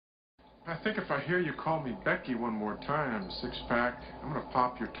I think if I hear you call me Becky one more time, six-pack, I'm gonna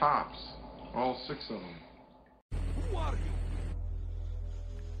pop your tops. All six of them. Who are you?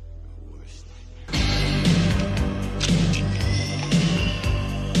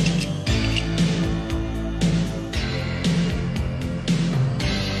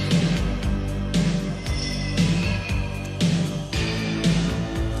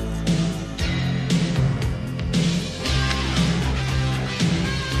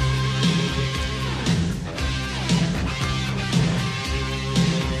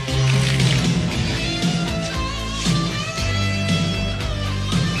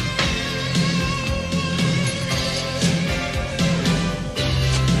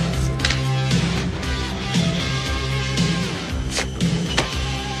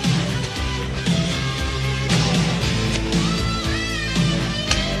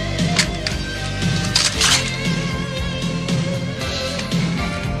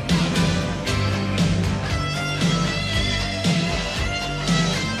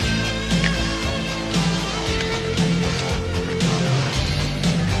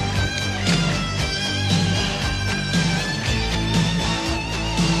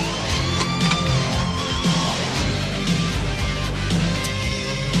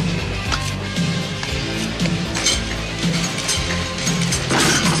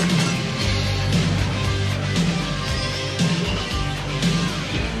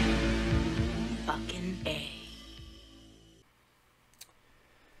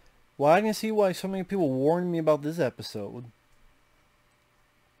 Well, I can see why so many people warned me about this episode.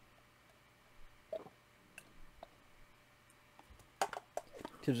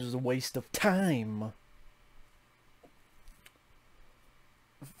 Because it was a waste of time.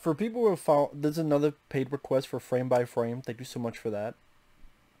 For people who have followed, there's another paid request for Frame by Frame. Thank you so much for that.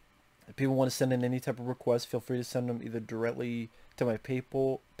 If people want to send in any type of request, feel free to send them either directly to my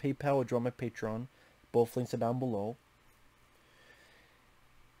PayPal or join my Patreon. Both links are down below.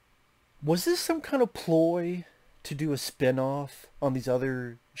 Was this some kind of ploy to do a spin-off on these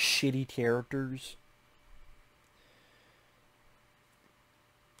other shitty characters?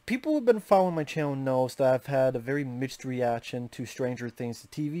 People who have been following my channel knows that I've had a very mixed reaction to Stranger Things, the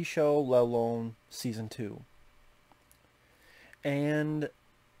TV show, let alone Season 2. And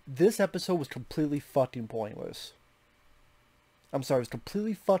this episode was completely fucking pointless. I'm sorry, it was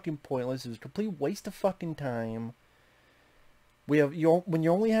completely fucking pointless. It was a complete waste of fucking time. When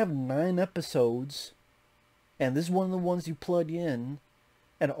you only have 9 episodes, and this is one of the ones you plug in,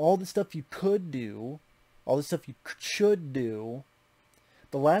 and all the stuff you could do, all the stuff you should do,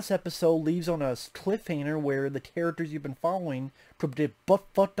 the last episode leaves on a cliffhanger where the characters you've been following could get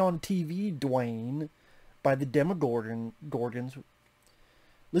butt-fucked on TV, Dwayne, by the Demogorgons.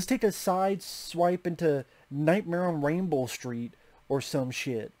 Let's take a side swipe into Nightmare on Rainbow Street or some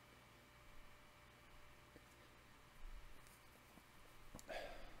shit.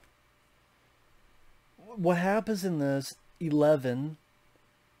 What happens in this, 11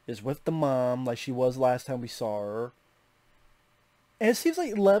 is with the mom like she was last time we saw her. And it seems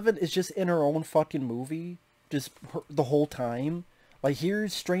like 11 is just in her own fucking movie, just the whole time. Like,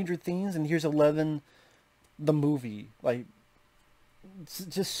 here's Stranger Things and here's 11, the movie. Like, it's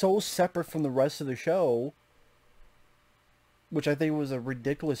just so separate from the rest of the show, which I think was a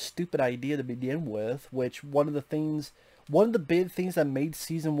ridiculous, stupid idea to begin with, which one of the big things that made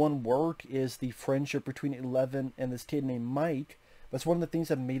Season 1 work is the friendship between 11 and this kid named Mike. That's one of the things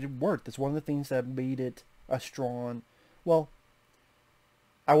that made it work. That's one of the things that made it a strong... Well,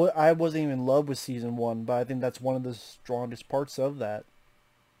 I wasn't even in love with Season 1, but I think that's one of the strongest parts of that.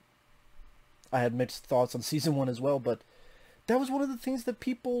 I had mixed thoughts on Season 1 as well, but that was one of the things that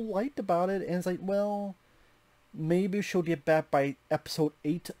people liked about it, and it's like, well, maybe she'll get back by episode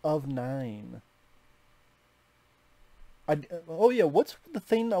 8 of 9. Oh yeah, what's the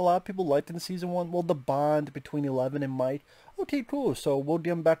thing a lot of people liked in Season 1? Well, the bond between 11 and Mike. Okay, cool, so we'll get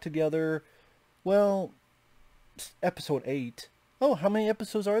them back together. Well, episode 8. Oh, how many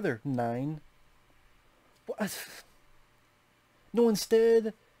episodes are there? 9. What? No,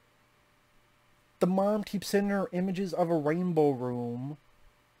 instead, the mom keeps sending her images of a rainbow room,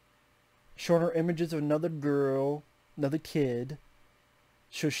 showing her images of another girl, another kid.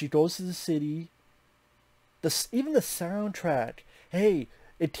 So she goes to the city. Even the soundtrack. Hey,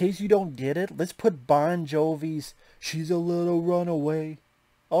 in case you don't get it, let's put Bon Jovi's "She's a Little Runaway."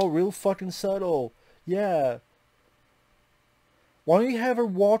 Oh, real fucking subtle. Yeah. Why don't you have her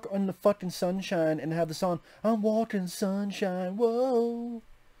walk on the fucking sunshine and have the song, "I'm walking sunshine, whoa."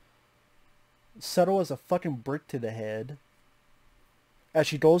 Subtle as a fucking brick to the head. as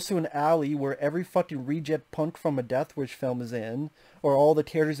she goes to an alley where every fucking reject punk from a Death Wish film is in, or all the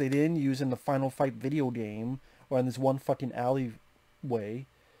characters they didn't use in the Final Fight video game, or in this one fucking alleyway.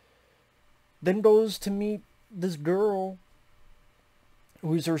 Then goes to meet this girl,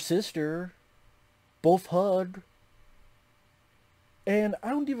 who's her sister. Both hug. And I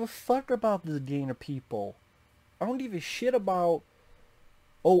don't give a fuck about this gang of people. I don't give a shit about,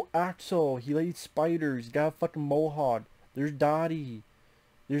 oh, Axel, he laid spiders, got a fucking mohawk. There's Dottie.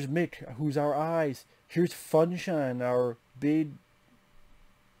 There's Mick, who's our eyes. Here's Funshine, our big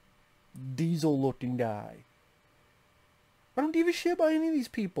diesel-looking guy. I don't give a shit about any of these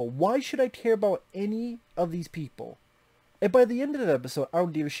people. Why should I care about any of these people? And by the end of the episode, I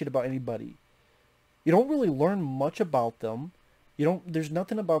don't give a shit about anybody. You don't really learn much about them. There's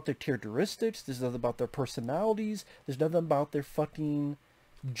nothing about their characteristics. There's nothing about their personalities. There's nothing about their fucking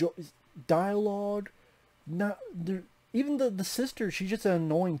dialogue. Even the sister, she's just an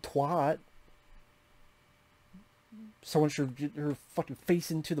annoying twat. Someone should get her fucking face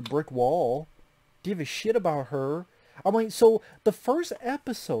into the brick wall. Give a shit about her. I'm like, so the first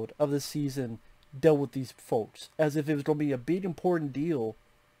episode of this season dealt with these folks as if it was going to be a big important deal.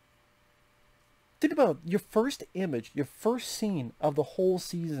 Think about it. Your first image, your first scene of the whole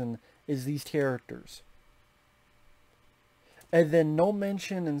season is these characters. And then no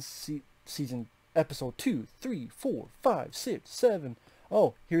mention in season episode 2, 3, 4, 5, 6, 7.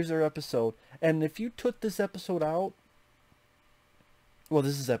 Oh, here's their episode. And if you took this episode out, well,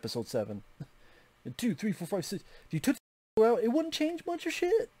 this is episode 7. 2, 3, 4, 5, 6. If you took it out, it wouldn't change much of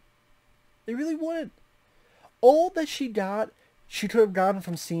shit. It really wouldn't. All that she got, she could have gotten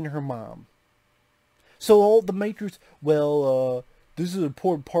from seeing her mom. So all the makers, well, this is an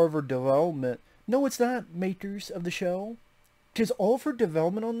important part of her development. No, it's not, makers of the show. Because all of her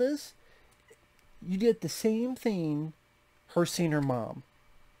development on this, you get the same thing, her seeing her mom.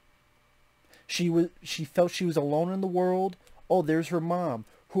 She felt she was alone in the world. Oh, there's her mom,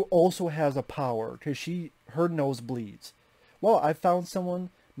 who also has a power, because her nose bleeds. Well, I found someone,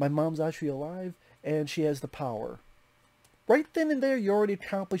 my mom's actually alive, and she has the power. Right then and there, you already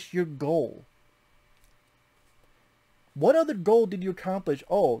accomplished your goal. What other goal did you accomplish?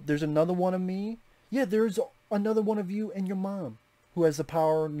 Oh, there's another one of me? Yeah, there's another one of you and your mom, who has the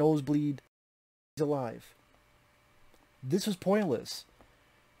power, nosebleed, is alive. This was pointless.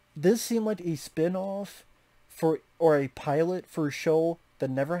 This seemed like a spin-off or a pilot for a show that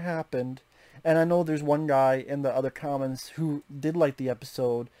never happened. And I know there's one guy in the other comments who did like the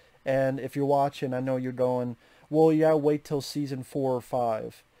episode. And if you're watching, I know you're going, well, yeah, wait till season 4 or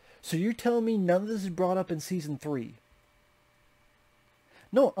 5. So you're telling me none of this is brought up in season 3?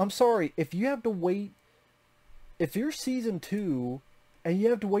 No, I'm sorry. If you have to wait, if you're season 2 and you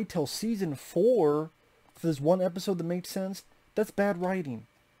have to wait till season 4 for this one episode that makes sense, that's bad writing.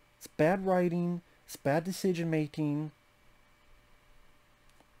 It's bad writing. It's bad decision making.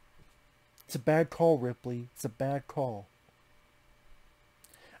 It's a bad call, Ripley. It's a bad call.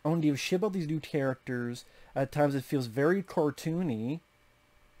 I don't give a shit about these new characters. At times it feels very cartoony.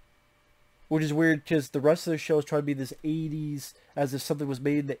 Which is weird because the rest of the shows try to be this 80s, as if something was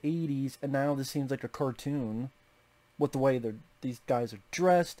made in the 80s, and now this seems like a cartoon. With the way these guys are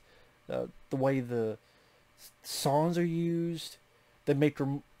dressed, the way the songs are used. They make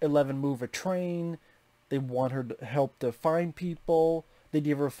 11 move a train. They want her to help to find people. They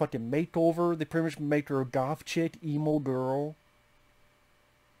give her a fucking makeover. They pretty much make her a goth chick, emo girl.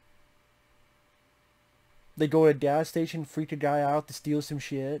 They go to a gas station, freak a guy out to steal some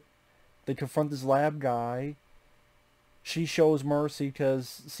shit. They confront this lab guy. She shows mercy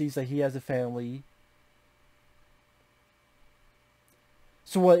because sees that he has a family.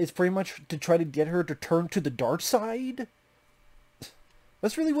 So what, it's pretty much to try to get her to turn to the dark side?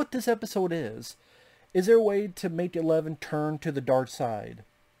 That's really what this episode is. Is there a way to make 11 turn to the dark side?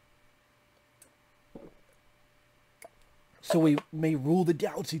 So we may rule the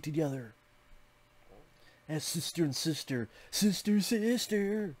galaxy together. As sister and sister. Sister,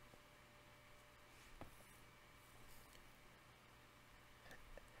 sister.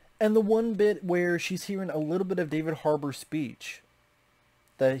 And the one bit where she's hearing a little bit of David Harbour's speech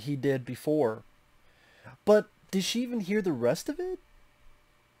that he did before. But did she even hear the rest of it?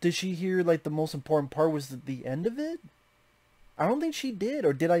 Did she hear, like, the most important part was the end of it? I don't think she did,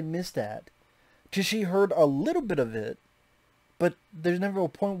 or did I miss that? Because she heard a little bit of it, but there's never a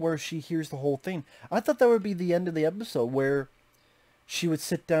point where she hears the whole thing. I thought that would be the end of the episode, where she would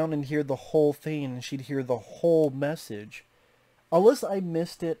sit down and hear the whole thing, and she'd hear the whole message. Unless I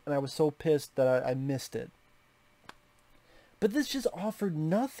missed it, and I was so pissed that I missed it. But this just offered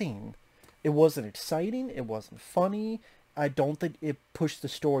nothing. It wasn't exciting, it wasn't funny, I don't think it pushed the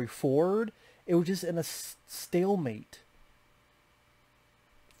story forward. It was just in a stalemate.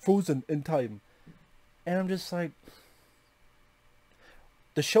 Frozen in time. And I'm just like...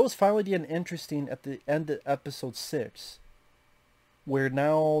 The show's finally getting interesting at the end of episode 6. Where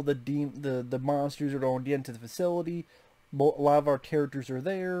now the monsters are going to get into the facility. A lot of our characters are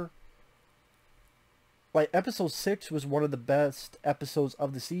there. Like, episode 6 was one of the best episodes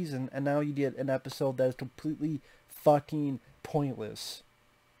of the season, and now you get an episode that is completely fucking pointless.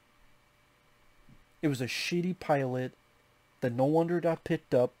 It was a shitty pilot that no wonder got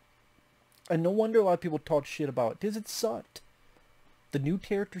picked up, and no wonder a lot of people talk shit about it, because it sucked. The new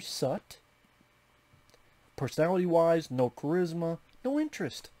characters sucked. Personality-wise, no charisma, no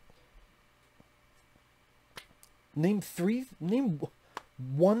interest. Name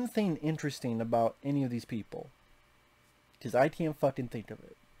one thing interesting about any of these people. Because I can't fucking think of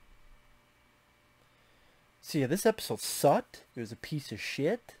it. So yeah, this episode sucked. It was a piece of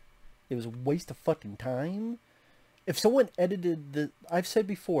shit. It was a waste of fucking time. If someone edited the... I've said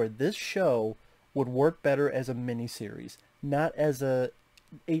before, this show would work better as a miniseries. Not as a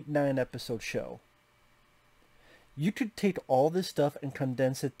 8-9 episode show. You could take all this stuff and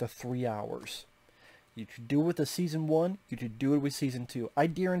condense it to 3 hours. You could do it with a season 1. You could do it with season 2. I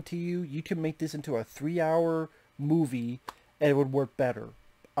guarantee you can make this into a 3-hour movie and it would work better.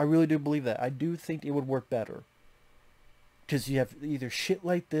 I really do believe that. I do think it would work better. Because you have either shit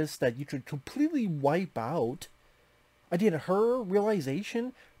like this that you could completely wipe out. Again, her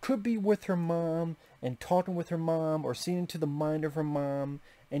realization could be with her mom and talking with her mom or seeing into the mind of her mom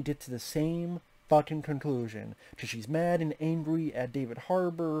and get to the same fucking conclusion. Because she's mad and angry at David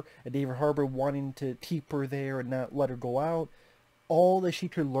Harbour, and David Harbour wanting to keep her there and not let her go out. All that she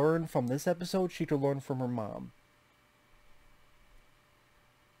could learn from this episode, she could learn from her mom.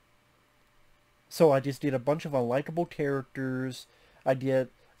 So I just did a bunch of unlikable characters. I did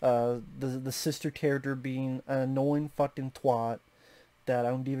the sister character being an annoying fucking twat that I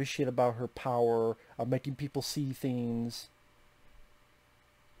don't give a shit about her power of making people see things.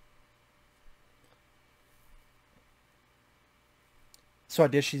 So I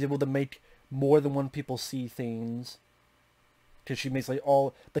guess she's able to make more than one people see things. Because she makes like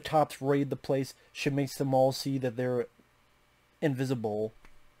all the cops raid the place. She makes them all see that they're invisible.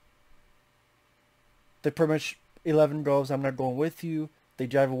 They pretty much, 11 goes, I'm not going with you. They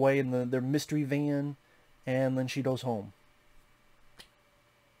drive away in their mystery van. And then she goes home.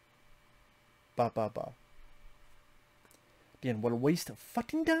 Ba ba ba. Again, what a waste of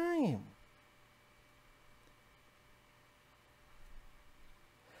fucking time.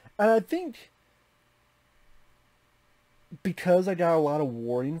 And I think because I got a lot of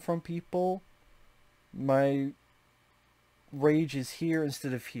warning from people, my rage is here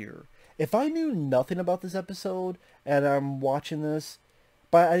instead of here. If I knew nothing about this episode and I'm watching this,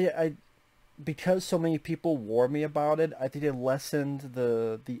 but I because so many people warned me about it, I think it lessened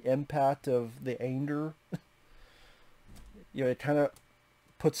the impact of the anger. You know, it kind of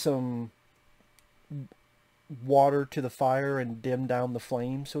put some water to the fire and dim down the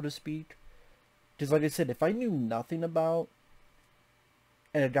flame, so to speak. Because like I said, if I knew nothing about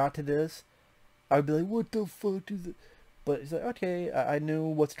and it got to this, I'd be like, what the fuck is it? But it's like, okay, I knew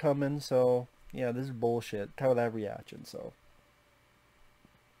what's coming, so yeah, this is bullshit. Kind of that reaction, so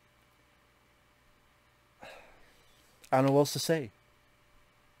I don't know what else to say.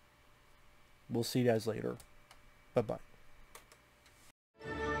 We'll see you guys later. Bye-bye.